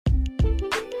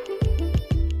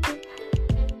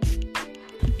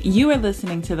You are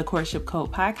listening to the Courtship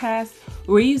Code podcast,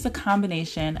 where we use a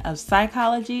combination of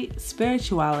psychology,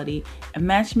 spirituality, and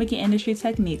matchmaking industry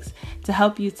techniques to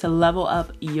help you to level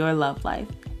up your love life.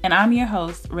 And I'm your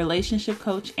host, relationship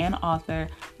coach and author,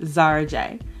 Zara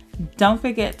J. Don't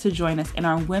forget to join us in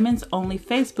our women's only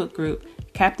Facebook group,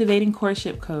 Captivating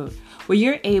Courtship Code, where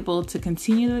you're able to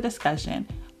continue the discussion,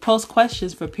 post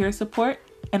questions for peer support,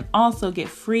 and also get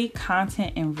free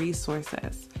content and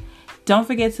resources. Don't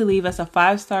forget to leave us a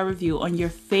 5-star review on your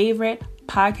favorite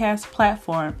podcast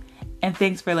platform, and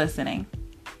thanks for listening.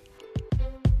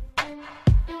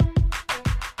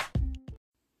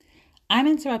 I'm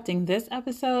interrupting this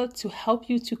episode to help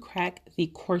you to crack the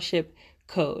courtship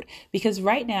code, because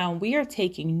right now we are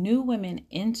taking new women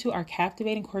into our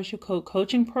Captivating Courtship Code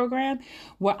coaching program,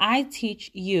 where I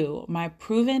teach you my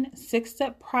proven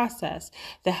 6-step process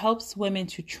that helps women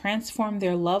to transform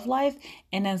their love life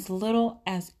in as little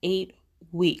as 8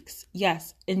 weeks.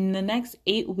 Yes, in the next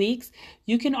 8 weeks,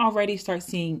 you can already start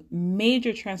seeing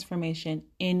major transformation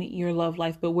in your love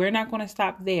life, but we're not going to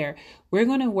stop there. We're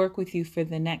going to work with you for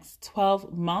the next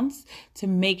 12 months to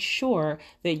make sure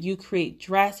that you create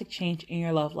drastic change in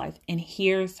your love life. And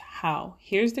here's how.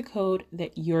 Here's the code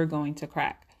that you're going to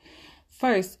crack.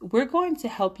 First, we're going to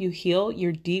help you heal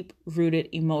your deep-rooted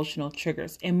emotional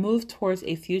triggers and move towards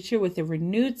a future with a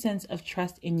renewed sense of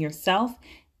trust in yourself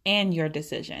and your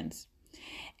decisions.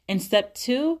 In step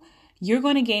 2, you're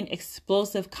going to gain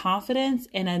explosive confidence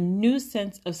and a new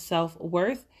sense of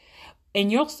self-worth, and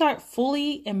you'll start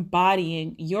fully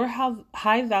embodying your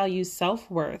high-value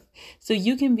self-worth so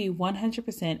you can be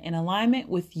 100% in alignment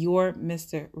with your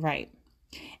Mr. Right.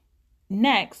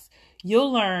 Next,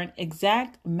 you'll learn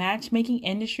exact matchmaking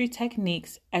industry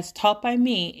techniques as taught by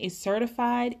me, a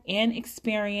certified and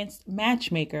experienced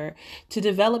matchmaker, to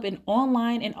develop an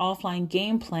online and offline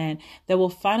game plan that will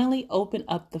finally open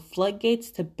up the floodgates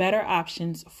to better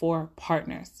options for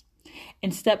partners.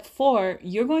 In step 4,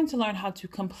 you're going to learn how to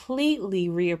completely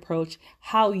reapproach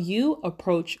how you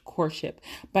approach courtship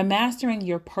by mastering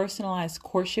your personalized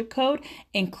courtship code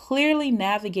and clearly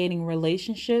navigating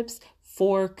relationships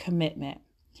for commitment.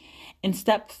 In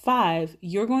step 5,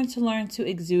 you're going to learn to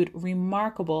exude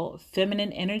remarkable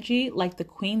feminine energy like the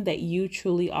queen that you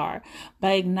truly are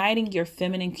by igniting your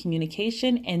feminine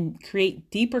communication and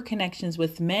create deeper connections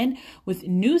with men with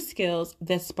new skills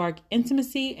that spark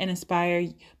intimacy and inspire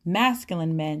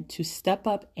masculine men to step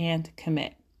up and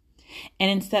commit. And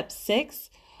in step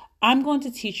 6, I'm going to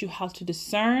teach you how to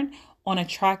discern on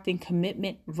attracting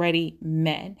commitment-ready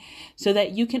men so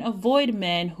that you can avoid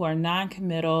men who are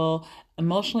non-committal,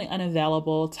 emotionally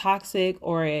unavailable, toxic,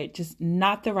 or just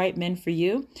not the right men for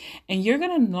you. And you're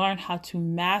going to learn how to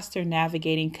master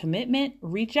navigating commitment,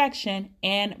 rejection,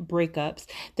 and breakups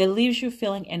that leaves you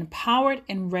feeling empowered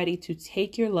and ready to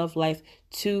take your love life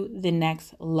to the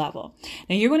next level.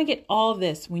 Now, you're going to get all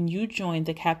this when you join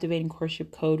the Captivating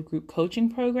Courtship Code group coaching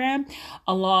program,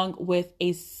 along with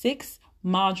a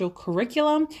 6-module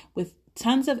curriculum with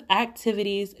tons of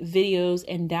activities, videos,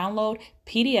 and download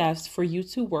PDFs for you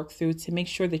to work through to make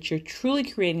sure that you're truly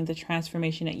creating the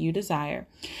transformation that you desire.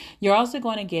 You're also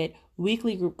going to get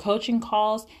weekly group coaching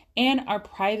calls and our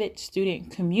private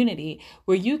student community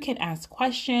where you can ask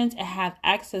questions and have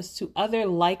access to other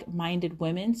like-minded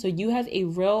women, so you have a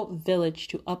real village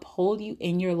to uphold you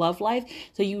in your love life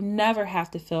so you never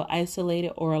have to feel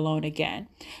isolated or alone again.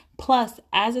 Plus,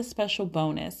 as a special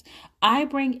bonus, I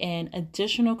bring in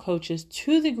additional coaches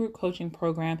to the group coaching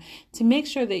program to make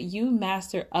sure that you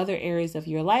master other areas of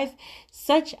your life,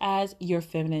 such as your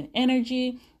feminine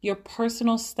energy, your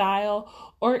personal style,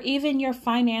 or even your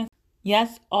finance.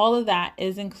 Yes, all of that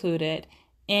is included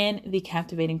in the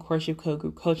Captivating Courtship Code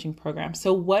group coaching program.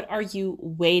 So what are you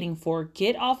waiting for?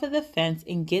 Get off of the fence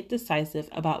and get decisive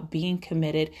about being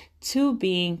committed to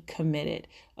being committed.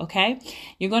 Okay,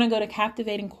 you're going to go to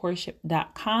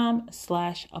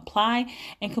captivatingcourtship.com/apply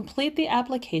and complete the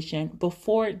application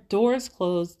before doors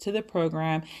close to the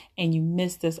program and you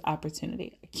miss this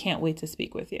opportunity. I can't wait to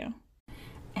speak with you.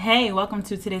 Hey, welcome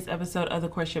to today's episode of the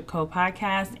Courtship Code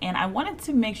podcast. And I wanted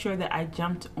to make sure that I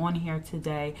jumped on here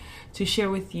today to share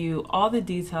with you all the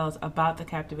details about the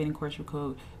Captivating Courtship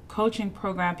Code coaching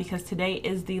program, because today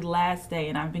is the last day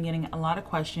and I've been getting a lot of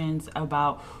questions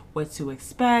about what to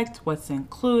expect, what's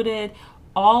included,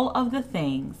 all of the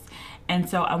things. And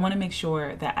so I want to make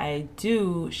sure that I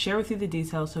do share with you the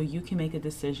details so you can make a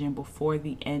decision before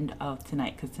the end of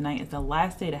tonight, because tonight is the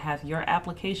last day to have your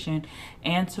application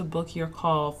and to book your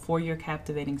call for your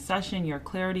captivating session, your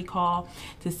clarity call,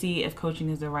 to see if coaching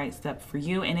is the right step for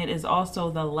you. And it is also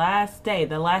the last day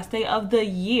of the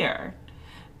year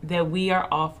that we are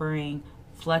offering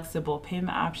flexible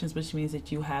payment options, which means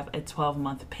that you have a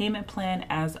 12-month payment plan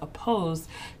as opposed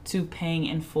to paying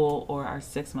in full or our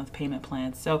 6-month payment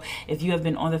plan. So if you have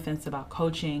been on the fence about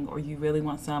coaching, or you really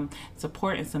want some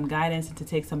support and some guidance and to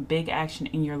take some big action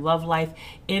in your love life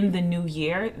in the new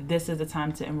year, this is the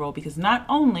time to enroll, because not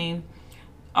only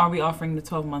are we offering the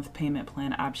 12-month payment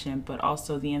plan option, but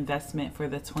also the investment for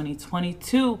the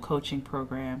 2022 coaching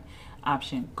program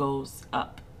option goes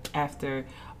up after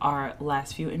our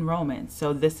last few enrollments.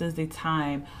 So this is the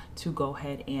time to go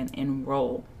ahead and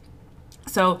enroll.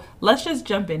 So let's just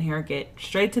jump in here, get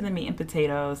straight to the meat and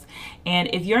potatoes. And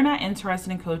if you're not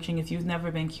interested in coaching, if you've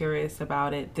never been curious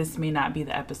about it, this may not be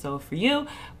the episode for you.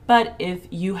 But if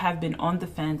you have been on the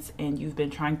fence and you've been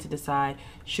trying to decide,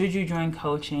 should you join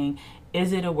coaching?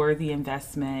 Is it a worthy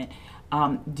investment?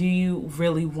 Do you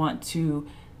really want to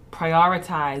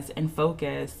prioritize and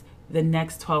focus the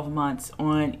next 12 months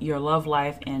on your love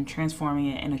life and transforming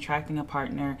it and attracting a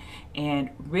partner and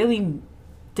really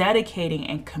dedicating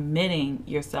and committing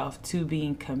yourself to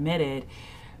being committed?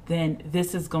 Then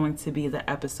this is going to be the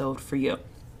episode for you.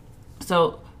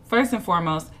 So first and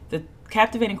foremost, the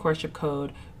Captivating Courtship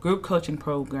Code group coaching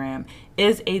program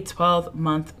is a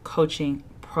 12-month coaching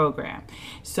program.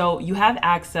 So you have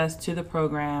access to the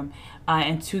program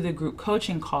and to the group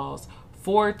coaching calls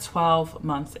for 12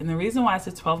 months. And the reason why it's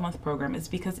a 12-month program is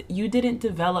because you didn't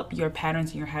develop your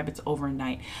patterns and your habits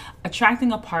overnight.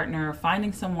 Attracting a partner,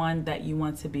 finding someone that you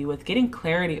want to be with, getting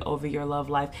clarity over your love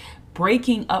life,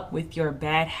 breaking up with your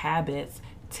bad habits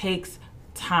takes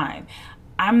time.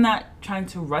 I'm not trying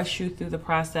to rush you through the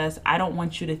process. I don't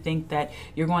want you to think that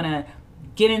you're going to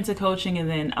get into coaching and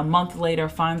then a month later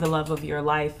find the love of your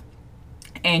life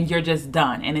and you're just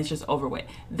done and it's just over with.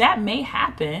 That may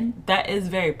happen. That is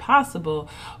very possible.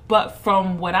 But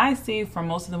from what I see from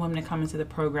most of the women that come into the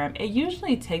program, it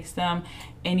usually takes them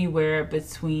anywhere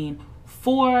between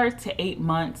 4 to 8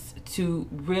 months to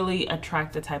really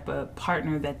attract the type of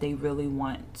partner that they really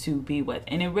want to be with.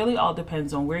 And it really all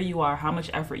depends on where you are, how much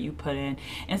effort you put in,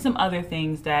 and some other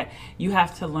things that you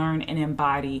have to learn and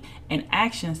embody and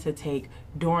actions to take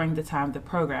during the time of the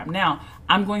program. Now,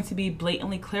 I'm going to be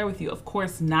blatantly clear with you. Of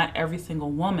course, not every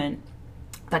single woman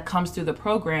that comes through the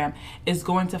program is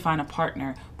going to find a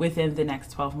partner within the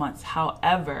next 12 months.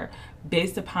 However,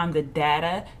 based upon the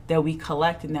data that we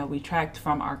collect and that we tracked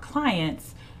from our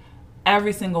clients,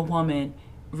 every single woman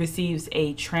receives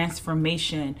a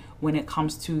transformation when it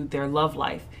comes to their love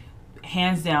life.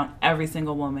 Hands down, every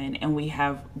single woman, and we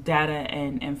have data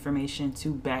and information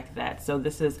to back that. So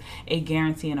this is a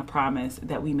guarantee and a promise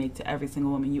that we make to every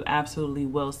single woman. You absolutely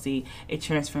will see a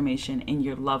transformation in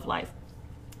your love life.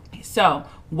 So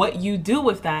what you do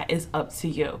with that is up to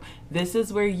you. This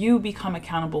is where you become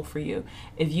accountable for you.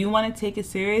 If you want to take it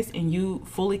serious and you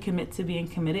fully commit to being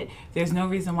committed, there's no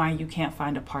reason why you can't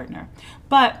find a partner.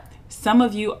 But some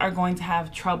of you are going to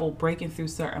have trouble breaking through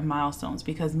certain milestones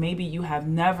because maybe you have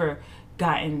never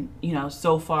gotten,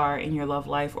 so far in your love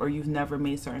life, or you've never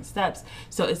made certain steps.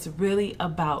 So it's really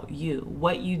about you,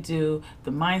 what you do,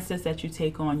 the mindsets that you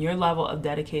take on, your level of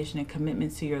dedication and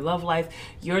commitment to your love life,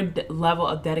 your level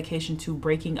of dedication to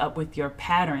breaking up with your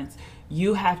patterns.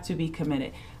 You have to be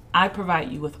committed. I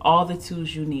provide you with all the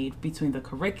tools you need between the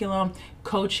curriculum,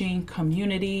 coaching,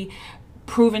 community,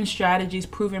 proven strategies,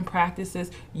 proven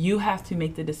practices. You have to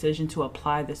make the decision to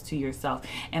apply this to yourself.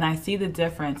 And I see the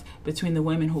difference between the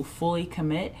women who fully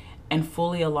commit and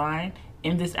fully align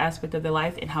in this aspect of their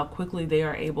life and how quickly they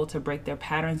are able to break their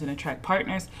patterns and attract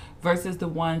partners versus the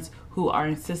ones who are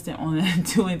insistent on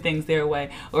doing things their way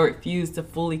or refuse to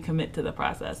fully commit to the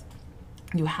process.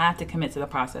 You have to commit to the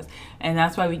process. And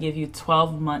that's why we give you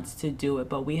 12 months to do it.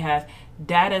 But we have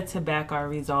data to back our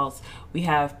results. We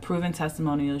have proven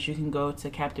testimonials. You can go to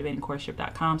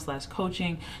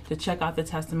captivatingcourtship.com/coaching to check out the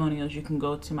testimonials. You can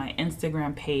go to my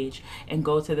Instagram page and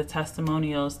go to the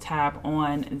testimonials tab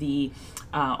on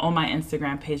my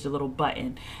Instagram page, the little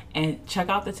button, and check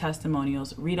out the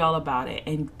testimonials, read all about it,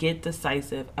 and get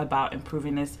decisive about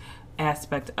improving this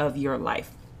aspect of your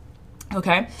life.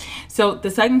 Okay, so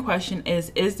the second question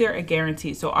is there a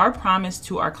guarantee? So our promise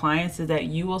to our clients is that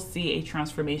you will see a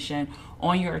transformation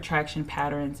on your attraction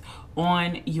patterns,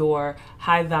 on your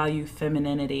high value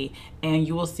femininity, and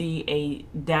you will see a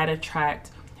data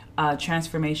tracked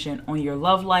transformation on your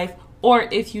love life. Or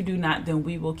if you do not, then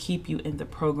we will keep you in the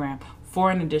program for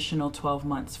an additional 12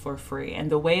 months for free. And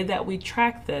the way that we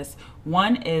track this,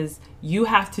 one is you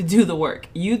have to do the work.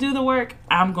 You do the work,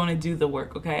 I'm going to do the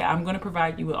work, okay? I'm going to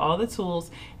provide you with all the tools,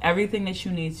 everything that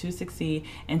you need to succeed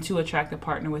and to attract a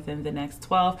partner within the next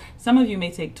 12. Some of you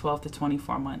may take 12 to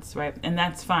 24 months, right? And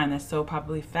that's fine. That's so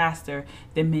probably faster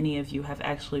than many of you have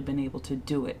actually been able to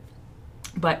do it.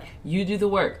 But you do the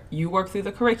work. You work through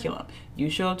the curriculum. You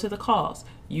show up to the calls.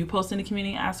 You post in the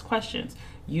community and ask questions.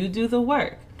 You do the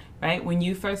work, right? When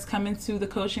you first come into the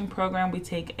coaching program, we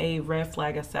take a red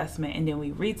flag assessment, and then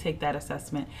we retake that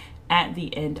assessment at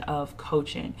the end of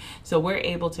coaching. So we're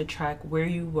able to track where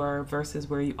you were versus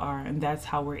where you are, and that's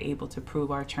how we're able to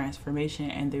prove our transformation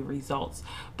and the results.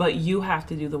 But you have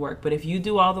to do the work. But if you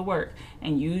do all the work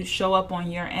and you show up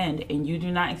on your end and you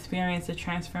do not experience a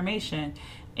transformation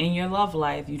in your love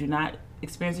life, you do not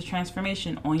experience a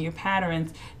transformation on your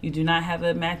patterns, you do not have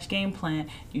a match game plan,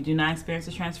 you do not experience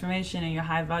a transformation in your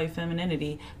high value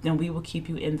femininity, then we will keep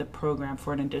you in the program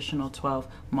for an additional 12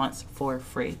 months for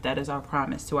free. That is our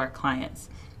promise to our clients.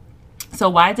 So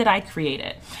why did I create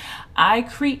it? I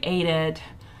created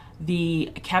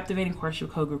the Captivating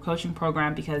Courtship Code Group Coaching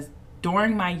Program because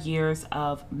during my years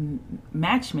of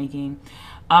matchmaking,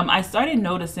 I started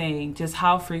noticing just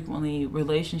how frequently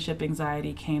relationship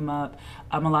anxiety came up.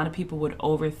 A lot of people would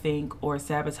overthink or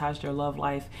sabotage their love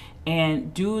life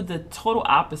and do the total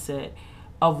opposite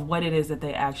of what it is that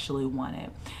they actually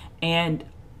wanted. And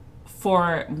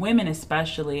for women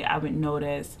especially, I would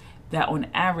notice that on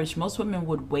average, most women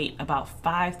would wait about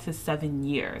 5 to 7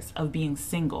 years of being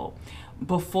single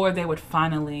before they would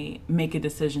finally make a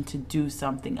decision to do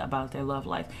something about their love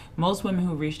life. Most women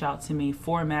who reached out to me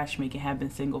for matchmaking have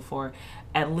been single for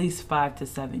at least 5 to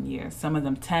 7 years. Some of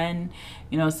them 10,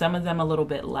 some of them a little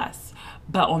bit less.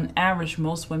 But on average,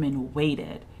 most women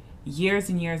waited years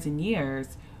and years and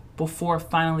years before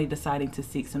finally deciding to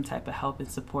seek some type of help and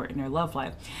support in their love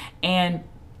life. And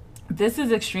this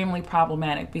is extremely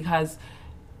problematic because,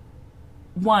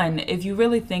 one, if you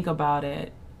really think about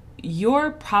it, you're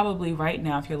probably right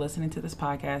now, if you're listening to this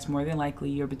podcast, more than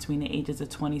likely you're between the ages of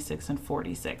 26 and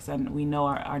 46, and we know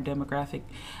our demographic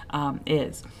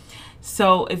is.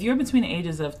 So if you're between the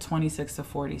ages of 26 to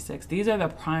 46, these are the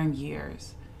prime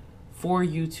years for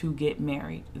you to get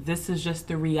married. This is just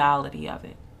the reality of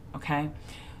it, okay?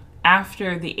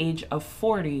 After the age of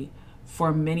 40,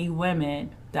 for many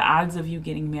women, the odds of you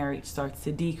getting married starts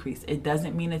to decrease. It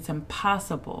doesn't mean it's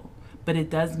impossible, but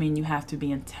it does mean you have to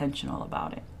be intentional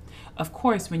about it. Of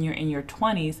course, when you're in your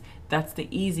 20s, that's the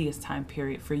easiest time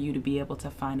period for you to be able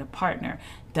to find a partner.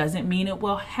 Doesn't mean it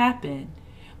will happen,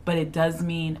 but it does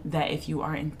mean that if you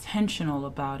are intentional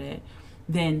about it,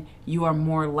 then you are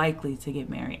more likely to get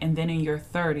married. And then in your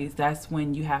 30s, that's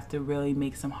when you have to really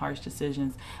make some harsh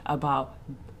decisions about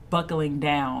buckling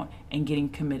down and getting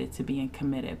committed to being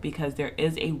committed, because there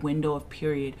is a window of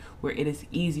period where it is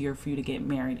easier for you to get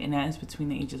married, and that is between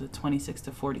the ages of 26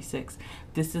 to 46.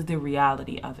 This is the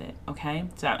reality of it, okay?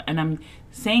 So, and I'm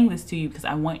saying this to you because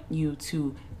I want you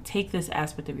to take this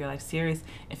aspect of your life serious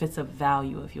if it's a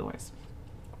value of yours.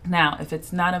 Now, if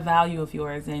it's not a value of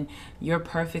yours and you're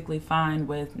perfectly fine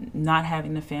with not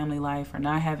having the family life or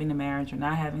not having the marriage or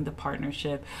not having the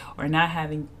partnership or not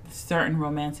having certain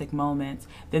romantic moments,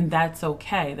 then that's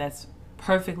okay. That's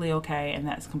perfectly okay, and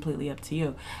that's completely up to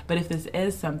you. But if this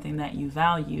is something that you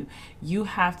value, you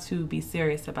have to be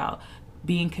serious about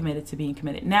being committed to being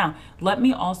committed. Now, let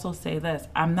me also say this.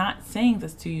 I'm not saying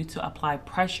this to you to apply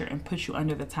pressure and put you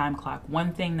under the time clock.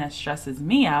 One thing that stresses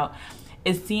me out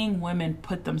is seeing women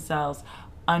put themselves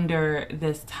under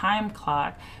this time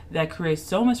clock that creates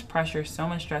so much pressure, so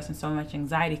much stress, and so much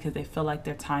anxiety because they feel like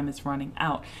their time is running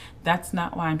out. That's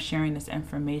not why I'm sharing this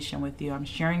information with you. I'm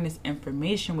sharing this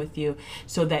information with you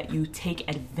so that you take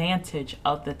advantage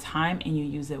of the time and you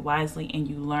use it wisely, and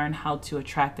you learn how to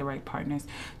attract the right partners.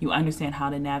 You understand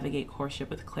how to navigate courtship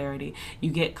with clarity.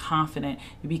 You get confident.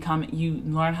 You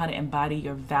learn how to embody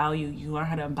your value. You learn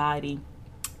how to embody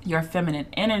your feminine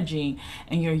energy,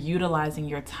 and you're utilizing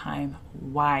your time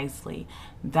wisely.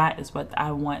 That is what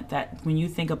I want. That when you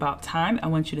think about time, I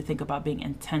want you to think about being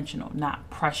intentional, not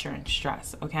pressure and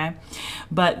stress, okay?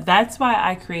 But that's why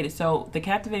I created. So the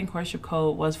Captivating Courtship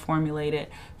Code was formulated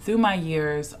through my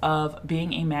years of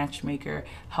being a matchmaker,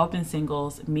 helping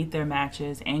singles meet their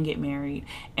matches and get married,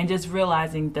 and just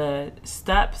realizing the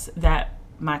steps that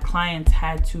my clients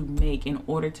had to make in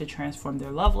order to transform their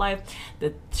love life,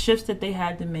 the shifts that they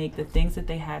had to make, the things that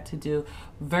they had to do,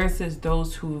 versus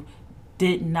those who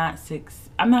did not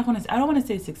succeed. I don't want to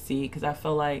say succeed because I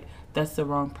feel like that's the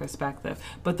wrong perspective,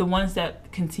 but the ones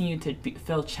that continue to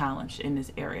feel challenged in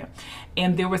this area.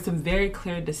 And there were some very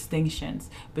clear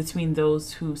distinctions between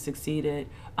those who succeeded,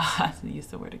 I use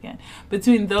the word again,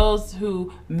 between those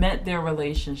who met their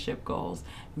relationship goals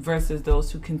versus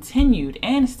those who continued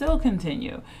and still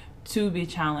continue to be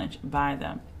challenged by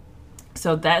them.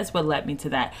 So that is what led me to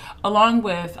that, along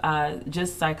with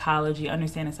just psychology,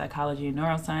 understanding psychology and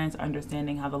neuroscience,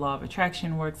 understanding how the law of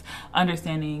attraction works,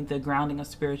 understanding the grounding of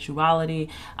spirituality,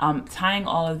 tying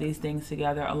all of these things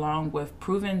together, along with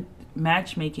proven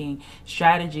matchmaking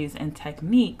strategies and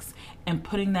techniques, and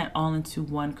putting that all into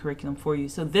one curriculum for you.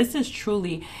 So this is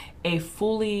truly a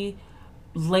fully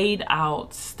laid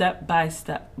out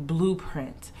step-by-step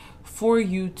blueprint for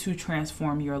you to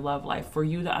transform your love life, for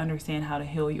you to understand how to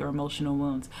heal your emotional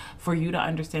wounds, for you to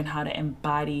understand how to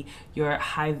embody your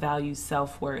high value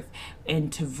self-worth,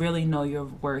 and to really know your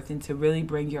worth, and to really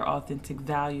bring your authentic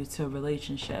value to a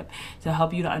relationship, to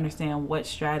help you to understand what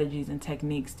strategies and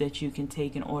techniques that you can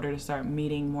take in order to start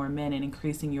meeting more men and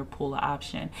increasing your pool of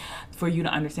option, for you to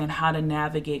understand how to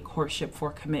navigate courtship for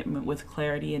commitment with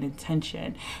clarity and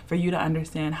intention, for you to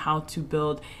understand how to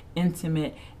build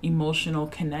intimate emotional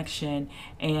connection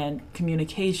and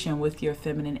communication with your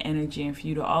feminine energy, and for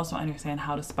you to also understand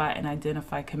how to spot and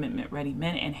identify commitment ready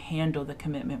men and handle the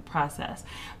commitment process.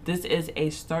 This is a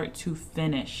start to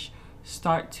finish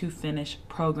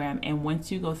program, and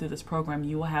once you go through this program,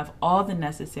 you will have all the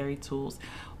necessary tools,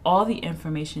 all the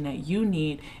information that you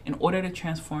need in order to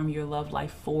transform your love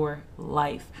life for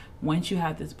life. Once you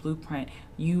have this blueprint,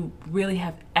 you really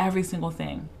have every single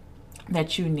thing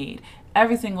that you need,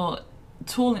 every single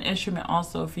tool and instrument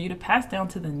also for you to pass down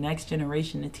to the next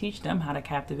generation, to teach them how to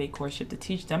captivate courtship, to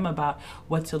teach them about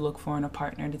what to look for in a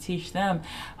partner, to teach them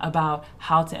about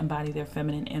how to embody their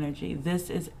feminine energy. This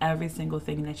is every single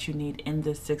thing that you need in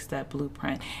this 6-step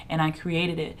blueprint. And I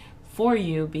created it for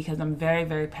you because I'm very,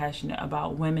 very passionate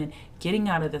about women getting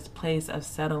out of this place of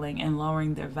settling and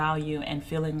lowering their value and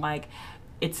feeling like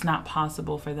it's not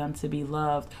possible for them to be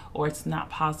loved, or it's not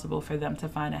possible for them to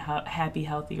find a happy,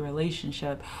 healthy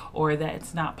relationship, or that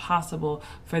it's not possible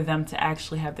for them to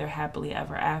actually have their happily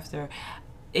ever after.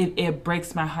 It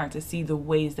breaks my heart to see the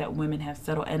ways that women have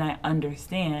settled, and I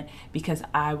understand because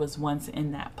I was once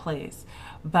in that place.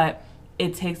 But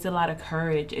it takes a lot of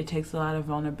courage, it takes a lot of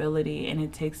vulnerability, and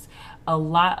it takes a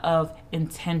lot of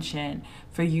intention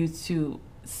for you to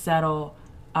settle,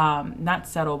 not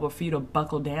settle, but for you to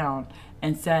buckle down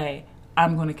and say,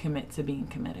 I'm going to commit to being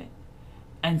committed.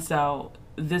 And so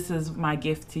this is my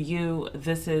gift to you.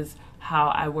 This is how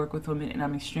I work with women, and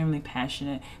I'm extremely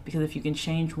passionate because if you can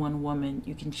change one woman,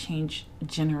 you can change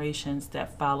generations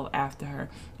that follow after her.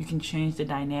 You can change the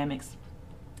dynamics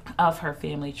of her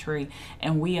family tree.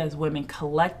 And we as women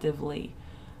collectively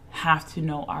have to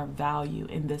know our value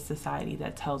in this society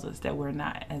that tells us that we're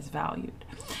not as valued.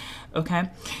 Okay,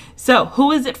 so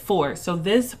who is it for? So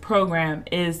this program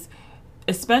is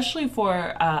especially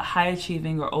for high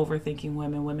achieving or overthinking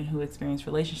women, women who experience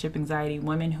relationship anxiety,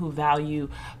 women who value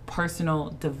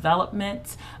personal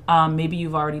development. Maybe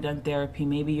you've already done therapy.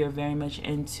 Maybe you're very much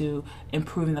into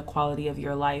improving the quality of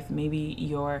your life. Maybe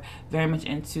you're very much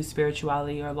into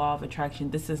spirituality or law of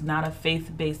attraction. This is not a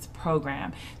faith-based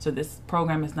program. So this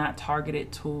program is not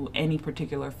targeted to any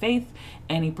particular faith,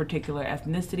 any particular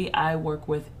ethnicity. I work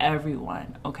with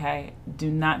everyone, okay?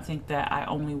 Do not think that I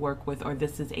only work with, or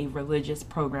this is a religious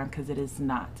program, because it is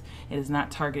not. It is not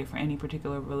targeted for any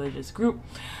particular religious group.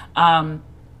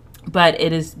 But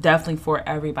it is definitely for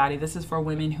everybody. This is for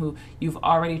women who you've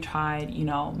already tried,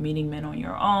 meeting men on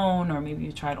your own, or maybe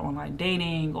you've tried online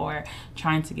dating, or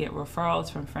trying to get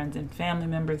referrals from friends and family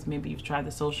members. Maybe you've tried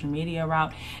the social media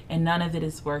route and none of it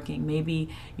is working. Maybe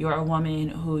you're a woman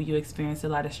who you experience a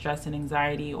lot of stress and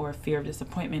anxiety or fear of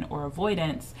disappointment or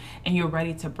avoidance, and you're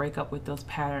ready to break up with those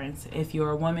patterns. If you're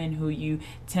a woman who you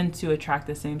tend to attract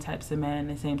the same types of men and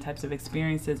the same types of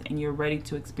experiences, and you're ready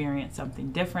to experience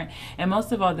something different. And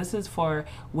most of all, this is for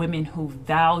women who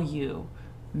value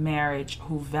marriage,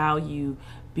 who value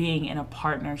being in a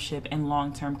partnership and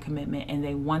long-term commitment, and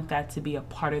they want that to be a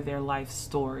part of their life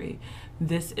story.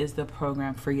 This is the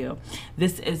program for you.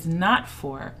 This is not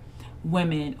for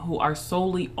women who are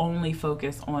solely only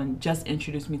focused on just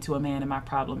introduce me to a man and my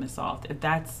problem is solved. If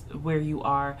that's where you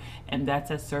are and that's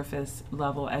at surface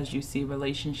level as you see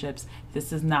relationships,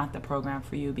 this is not the program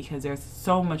for you, because there's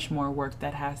so much more work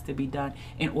that has to be done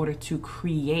in order to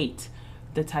create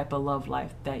the type of love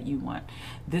life that you want.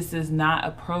 This is not a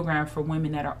program for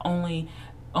women that are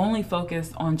only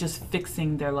focused on just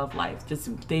fixing their love life.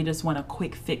 They just want a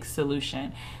quick fix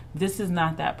solution. This is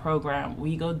not that program.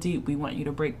 We go deep. We want you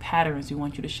to break patterns. We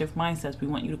want you to shift mindsets. We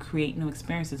want you to create new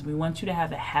experiences. We want you to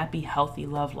have a happy, healthy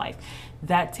love life.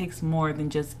 That takes more than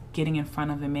just getting in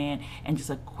front of a man and just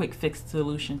a quick fix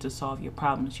solution to solve your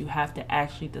problems. You have to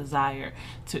actually desire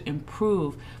to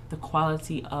improve the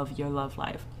quality of your love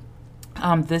life.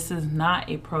 This is not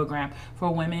a program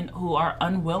for women who are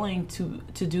unwilling to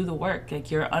do the work.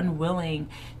 Like, you're unwilling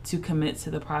to commit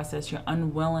to the process. You're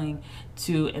unwilling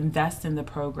to invest in the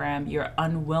program. You're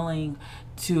unwilling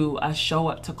to show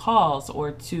up to calls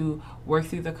or to work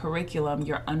through the curriculum.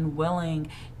 You're unwilling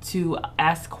to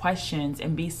ask questions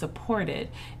and be supported.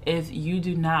 If you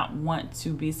do not want to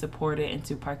be supported and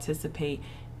to participate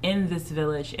in this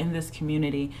village, in this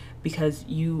community, because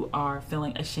you are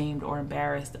feeling ashamed or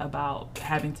embarrassed about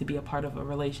having to be a part of a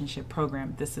relationship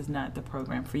program, this is not the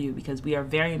program for you, because we are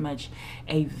very much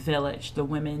a village. The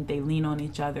women, they lean on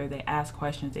each other, they ask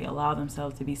questions, they allow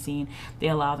themselves to be seen, they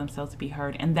allow themselves to be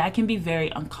heard, and that can be very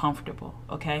uncomfortable,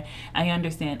 okay? I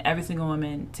understand every single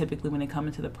woman, typically when they come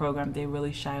into the program, they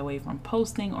really shy away from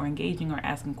posting or engaging or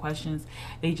asking questions.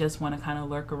 They just want to kind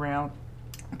of lurk around.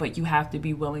 But you have to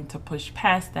be willing to push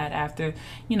past that after,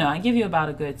 I give you about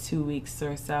a good 2 weeks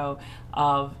or so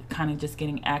of kind of just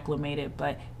getting acclimated.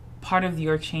 But part of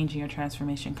your change and your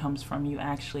transformation comes from you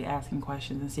actually asking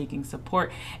questions and seeking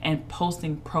support and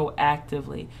posting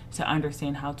proactively to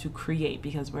understand how to create,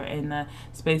 because we're in the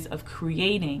space of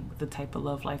creating the type of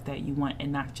love life that you want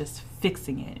and not just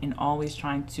fixing it and always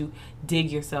trying to dig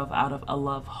yourself out of a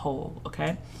love hole,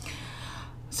 okay?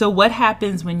 So what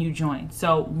happens when you join?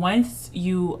 So once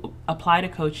you apply to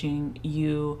coaching,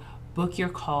 you book your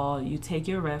call, you take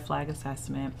your red flag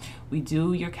assessment, we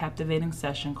do your captivating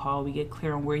session call, we get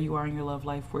clear on where you are in your love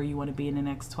life, where you want to be in the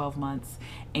next 12 months,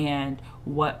 and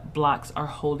what blocks are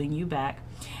holding you back.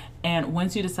 And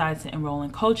once you decide to enroll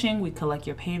in coaching, we collect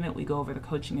your payment, we go over the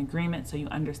coaching agreement so you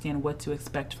understand what to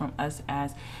expect from us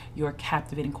as your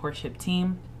captivating courtship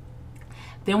team.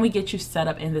 Then we get you set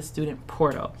up in the student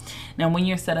portal. Now, when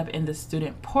you're set up in the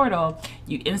student portal,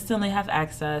 you instantly have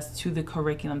access to the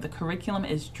curriculum. The curriculum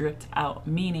is dripped out,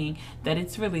 meaning that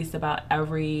it's released about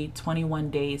every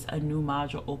 21 days, a new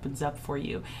module opens up for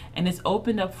you. And it's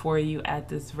opened up for you at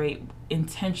this rate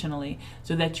intentionally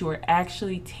so that you are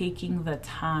actually taking the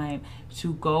time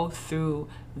to go through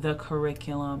the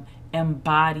curriculum,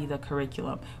 embody the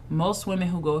curriculum. Most women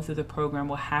who go through the program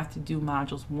will have to do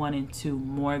modules 1 and 2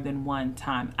 more than one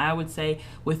time. I would say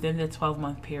within the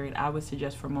 12-month period, I would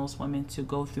suggest for most women to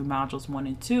go through modules 1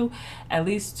 and 2 at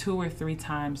least 2 or 3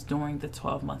 times during the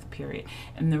 12-month period.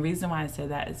 And the reason why I say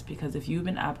that is because if you've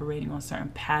been operating on certain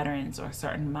patterns or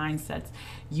certain mindsets,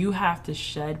 you have to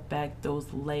shed back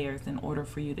those layers in order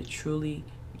for you to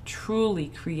truly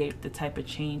create the type of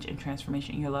change and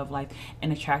transformation in your love life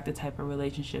and attract the type of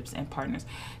relationships and partners.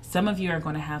 Some of you are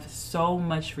going to have so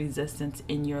much resistance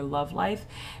in your love life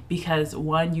because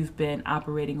 1, you've been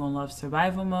operating on love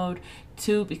survival mode.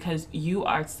 2, because you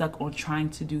are stuck on trying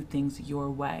to do things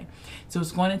your way. So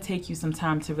it's going to take you some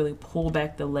time to really pull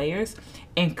back the layers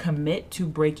and commit to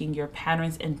breaking your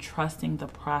patterns and trusting the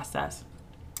process.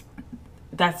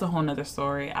 That's a whole nother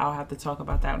story. I'll have to talk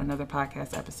about that in another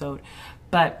podcast episode.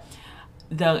 But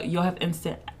you'll have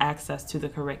instant access to the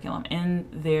curriculum. In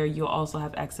there, you'll also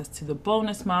have access to the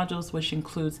bonus modules, which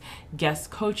includes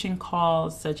guest coaching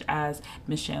calls, such as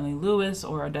Miss Shanley Lewis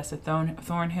or Odessa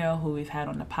Thornhill, who we've had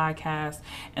on the podcast,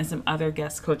 and some other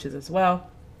guest coaches as well.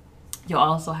 You'll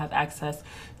also have access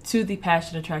to the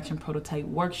Passion Attraction Prototype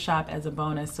Workshop as a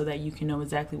bonus so that you can know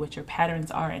exactly what your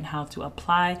patterns are and how to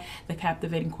apply the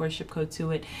Captivating Courtship Code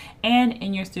to it. And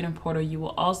in your student portal, you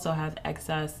will also have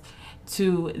access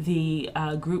to the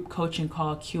group coaching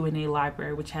call Q&A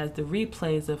library, which has the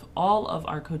replays of all of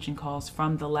our coaching calls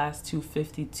from the last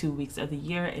 252 weeks of the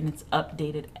year, and it's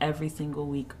updated every single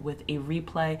week with a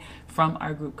replay from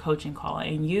our group coaching call.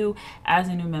 And you, as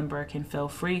a new member, can feel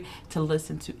free to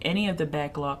listen to any of the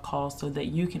backlog calls so that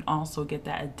you can also get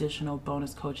that additional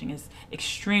bonus coaching. It's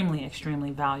extremely,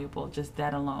 extremely valuable, just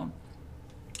that alone.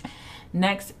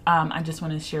 Next, I just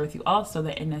want to share with you also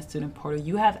that in that student portal,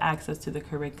 you have access to the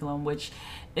curriculum, which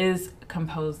is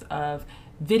composed of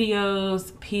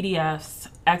videos, PDFs,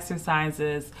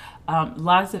 exercises,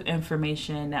 lots of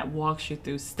information that walks you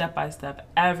through step by step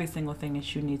every single thing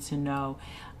that you need to know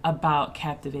about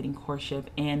captivating courtship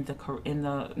and in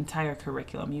the entire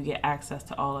curriculum. You get access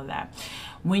to all of that.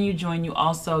 When you join, you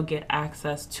also get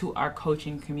access to our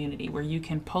coaching community where you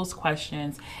can post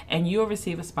questions and you'll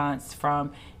receive a response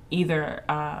from either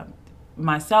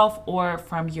myself or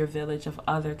from your village of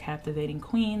other captivating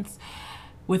queens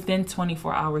within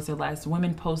 24 hours or less.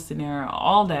 Women post in there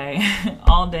all day,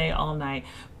 all day, all night,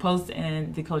 post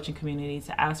in the coaching community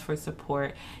to ask for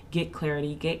support, get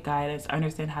clarity, get guidance,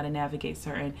 understand how to navigate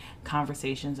certain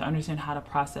conversations, understand how to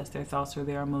process their thoughts or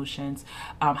their emotions,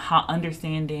 how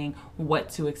understanding what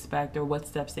to expect or what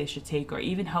steps they should take, or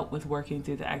even help with working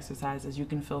through the exercises. You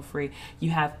can feel free.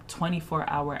 You have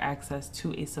 24-hour access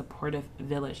to a supportive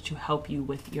village to help you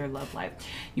with your love life.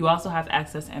 You also have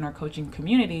access in our coaching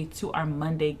community to our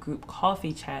Monday group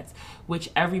coffee chats,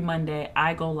 which every Monday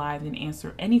I go live and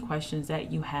answer any questions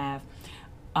that you have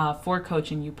for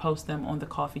coaching. You post them on the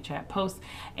coffee chat post,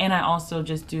 and I also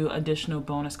just do additional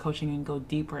bonus coaching and go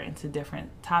deeper into different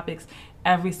topics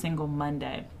every single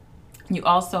Monday. You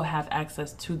also have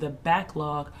access to the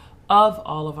backlog of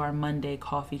all of our Monday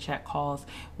coffee chat calls,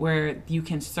 where you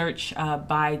can search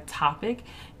by topic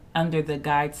under the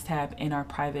guides tab in our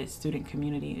private student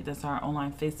community. That's our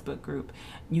online Facebook group.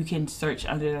 You can search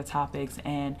under the topics,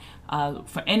 and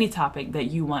for any topic that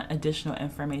you want additional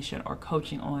information or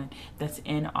coaching on, that's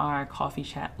in our coffee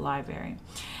chat library.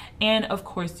 And of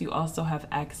course, you also have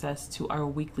access to our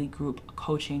weekly group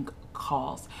coaching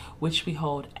calls, which we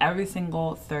hold every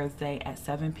single Thursday at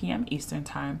 7 p.m. Eastern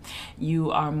Time.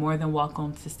 You are more than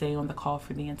welcome to stay on the call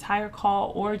for the entire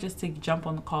call, or just to jump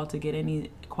on the call to get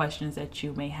any questions that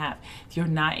you may have. If you're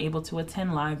not able to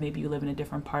attend live, maybe you live in a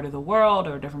different part of the world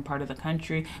or a different part of the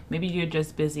country, maybe you're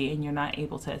just busy and you're not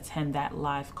able to attend that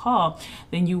live call,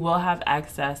 then you will have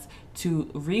access to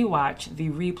rewatch the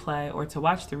replay or to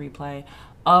watch the replay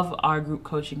of our group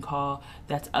coaching call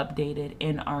that's updated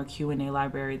in our Q&A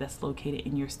library that's located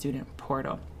in your student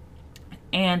portal.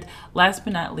 And last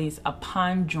but not least,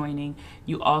 upon joining,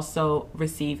 you also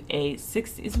receive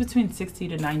it's between 60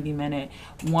 to 90 minute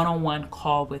one-on-one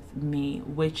call with me,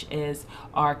 which is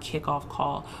our kickoff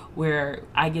call, where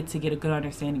I get to get a good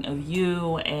understanding of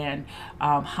you and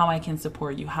how I can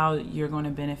support you, how you're going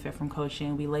to benefit from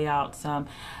coaching. We lay out some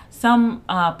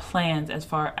plans as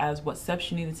far as what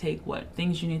steps you need to take, what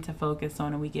things you need to focus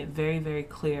on, and we get very, very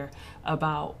clear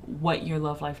about what your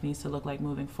love life needs to look like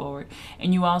moving forward.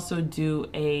 And you also do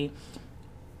a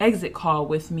exit call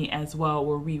with me as well,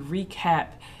 where we recap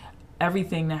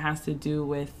everything that has to do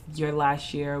with your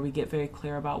last year. We get very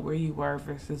clear about where you were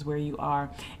versus where you are,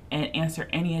 and answer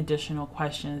any additional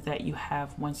questions that you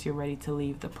have once you're ready to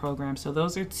leave the program. So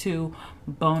those are 2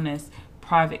 bonus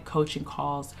private coaching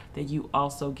calls that you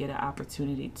also get an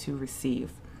opportunity to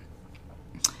receive.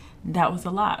 That was a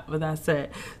lot, but that's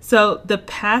it. So the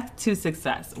path to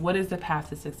success. What is the path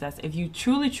to success? If you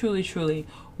truly, truly, truly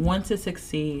want to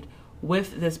succeed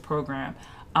with this program,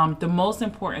 the most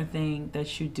important thing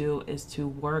that you do is to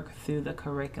work through the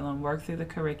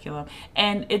curriculum,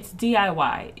 and it's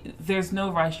DIY. There's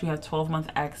no rush. You have 12-month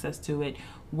access to it.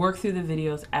 Work through the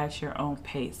videos at your own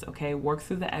pace, okay? Work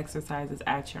through the exercises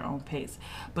at your own pace.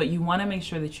 But you want to make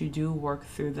sure that you do work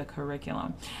through the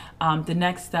curriculum. The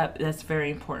next step that's very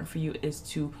important for you is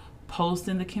to post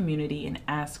in the community and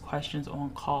ask questions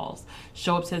on calls.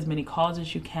 Show up to as many calls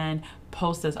as you can.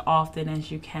 Post as often as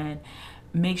you can.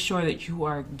 Make sure that you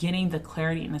are getting the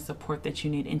clarity and the support that you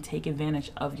need, and take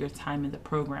advantage of your time in the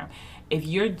program. If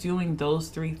you're doing those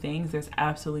 3 things, there's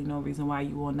absolutely no reason why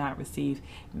you will not receive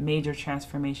major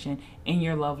transformation in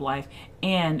your love life.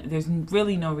 And there's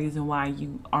really no reason why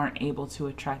you aren't able to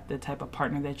attract the type of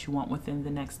partner that you want within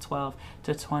the next 12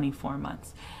 to 24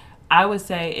 months. I would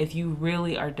say if you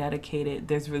really are dedicated,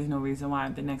 there's really no reason why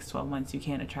in the next 12 months you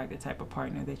can't attract the type of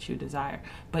partner that you desire.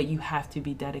 But you have to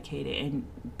be dedicated, and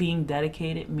being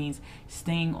dedicated means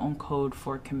staying on code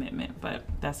for commitment. But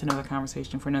that's another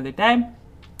conversation for another day.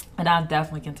 And I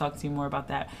definitely can talk to you more about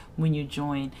that when you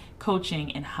join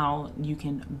coaching, and how you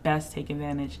can best take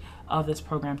advantage of this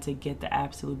program to get the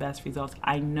absolute best results.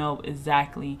 I know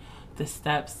exactly the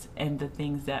steps and the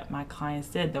things that my clients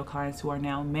did, the clients who are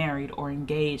now married or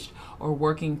engaged or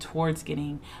working towards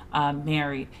getting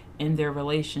married in their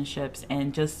relationships.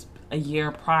 And just a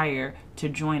year prior to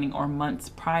joining, or months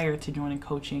prior to joining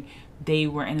coaching, they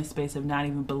were in a space of not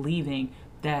even believing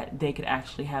that they could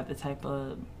actually have the type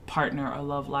of partner or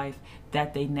love life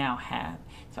that they now have.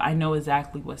 So I know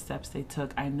exactly what steps they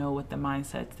took. I know what the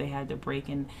mindsets they had to break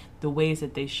and the ways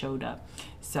that they showed up.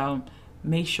 So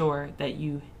make sure that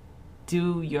you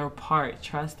do your part,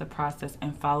 trust the process,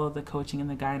 and follow the coaching and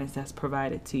the guidance that's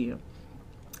provided to you.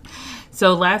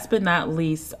 So last but not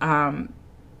least,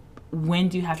 when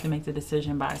do you have to make the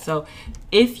decision by? So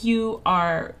if you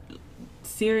are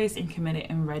serious and committed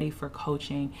and ready for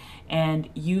coaching, and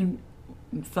you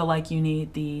feel like you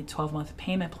need the 12-month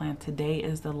payment plan, today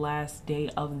is the last day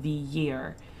of the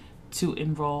year to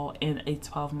enroll in a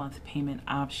 12-month payment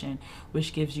option,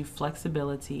 which gives you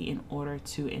flexibility in order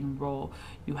to enroll.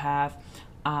 You have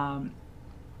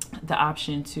the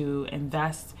option to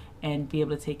invest and be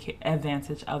able to take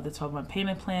advantage of the 12-month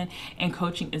payment plan. And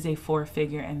coaching is a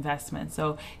 4-figure investment.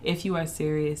 So if you are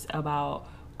serious about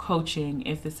coaching,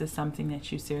 if this is something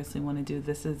that you seriously want to do,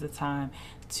 this is the time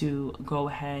to go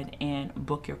ahead and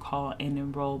book your call and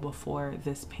enroll before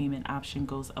this payment option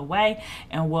goes away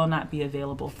and will not be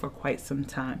available for quite some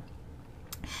time.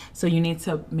 So you need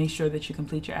to make sure that you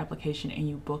complete your application and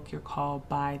you book your call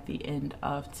by the end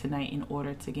of tonight in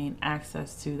order to gain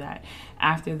access to that.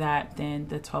 After that, then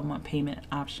the 12-month payment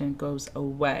option goes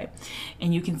away.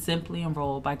 And you can simply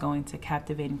enroll by going to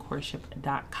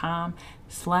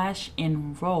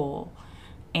captivatingcourtship.com/enroll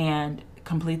and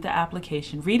complete the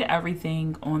application. Read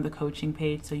everything on the coaching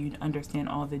page so you understand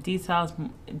all the details,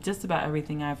 just about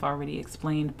everything I've already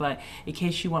explained, but in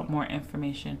case you want more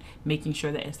information, making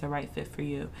sure that it's the right fit for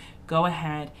you, go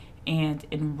ahead and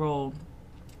enroll.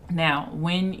 Now,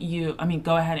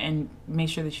 go ahead and make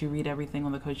sure that you read everything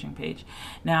on the coaching page.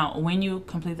 Now, when you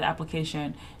complete the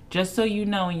application, just so you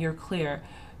know and you're clear,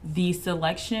 the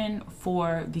selection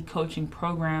for the coaching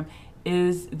program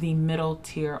is the middle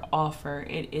tier offer.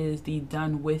 It is the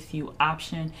done with you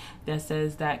option that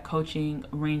says that coaching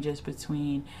ranges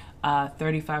between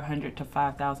 $3,500 to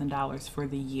 $5,000 for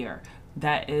the year.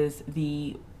 That is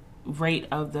the rate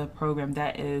of the program.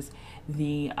 That is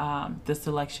the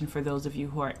selection for those of you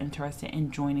who are interested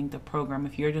in joining the program.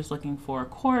 If you're just looking for a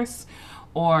course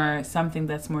or something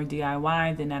that's more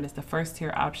DIY, then that is the first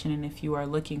tier option. And if you are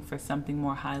looking for something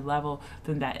more high level,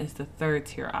 then that is the third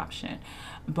tier option.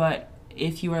 But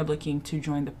if you are looking to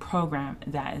join the program,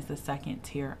 that is the second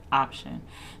tier option.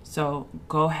 So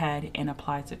go ahead and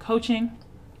apply to coaching,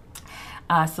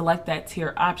 select that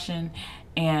tier option,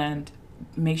 and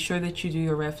make sure that you do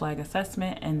your red flag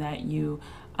assessment and that you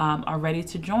are ready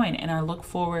to join. And I look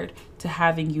forward to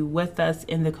having you with us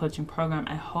in the coaching program.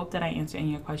 I hope that I answered any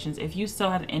of your questions. If you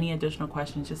still have any additional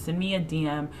questions, just send me a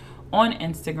DM on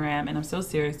Instagram, and I'm so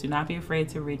serious. Do not be afraid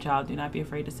to reach out. Do not be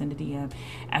afraid to send a DM.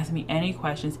 Ask me any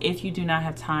questions. If you do not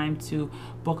have time to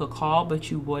book a call,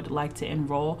 but you would like to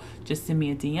enroll, just send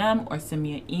me a DM or send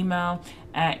me an email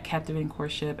at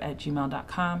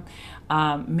captivatingcourtship@gmail.com.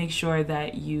 Make sure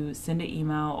that you send an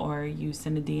email or you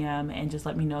send a DM and just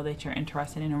let me know that you're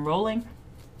interested in enrolling.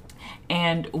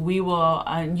 And we will,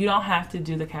 you don't have to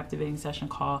do the captivating session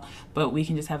call, but we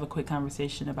can just have a quick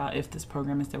conversation about if this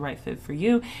program is the right fit for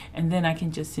you. And then I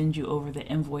can just send you over the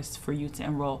invoice for you to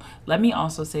enroll. Let me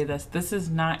also say this is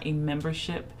not a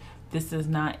membership. This is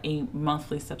not a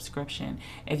monthly subscription.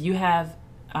 If you have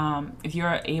if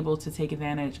you're able to take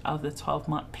advantage of the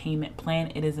 12-month payment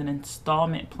plan, it is an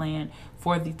installment plan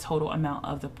for the total amount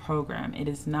of the program. It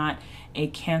is not a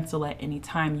cancel at any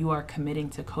time. You are committing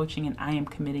to coaching, and I am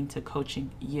committing to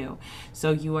coaching you.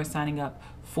 So you are signing up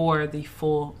for the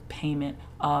full payment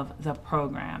of the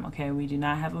program. Okay, we do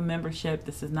not have a membership.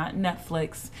 This is not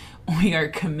Netflix. We are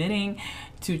committing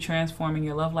to transforming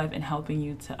your love life and helping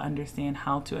you to understand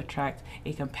how to attract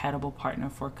a compatible partner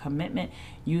for commitment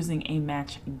using a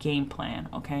match game plan.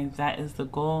 Okay, that is the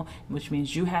goal, which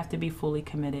means you have to be fully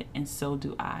committed, and so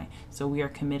do I. So we are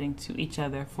committing to each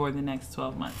other for the next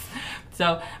 12 months.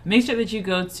 So make sure that you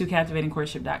go to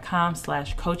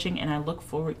captivatingcourtship.com/coaching, and I look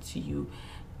forward to you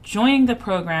joining the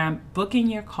program, booking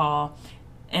your call.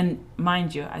 And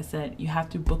mind you, I said you have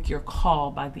to book your call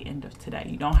by the end of today.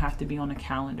 You don't have to be on the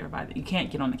calendar you can't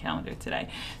get on the calendar today.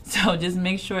 So just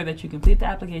make sure that you complete the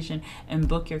application and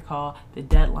book your call. The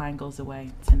deadline goes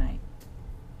away tonight.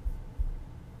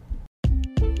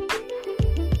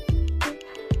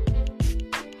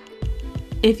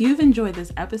 If you've enjoyed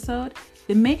this episode,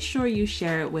 then make sure you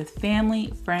share it with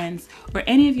family, friends, or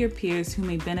any of your peers who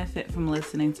may benefit from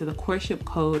listening to the Courtship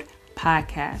Code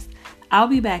podcast. I'll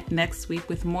be back next week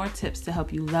with more tips to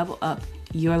help you level up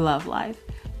your love life.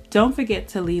 Don't forget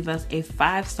to leave us a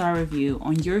 5-star review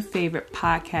on your favorite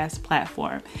podcast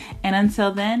platform. And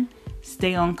until then,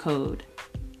 stay on code.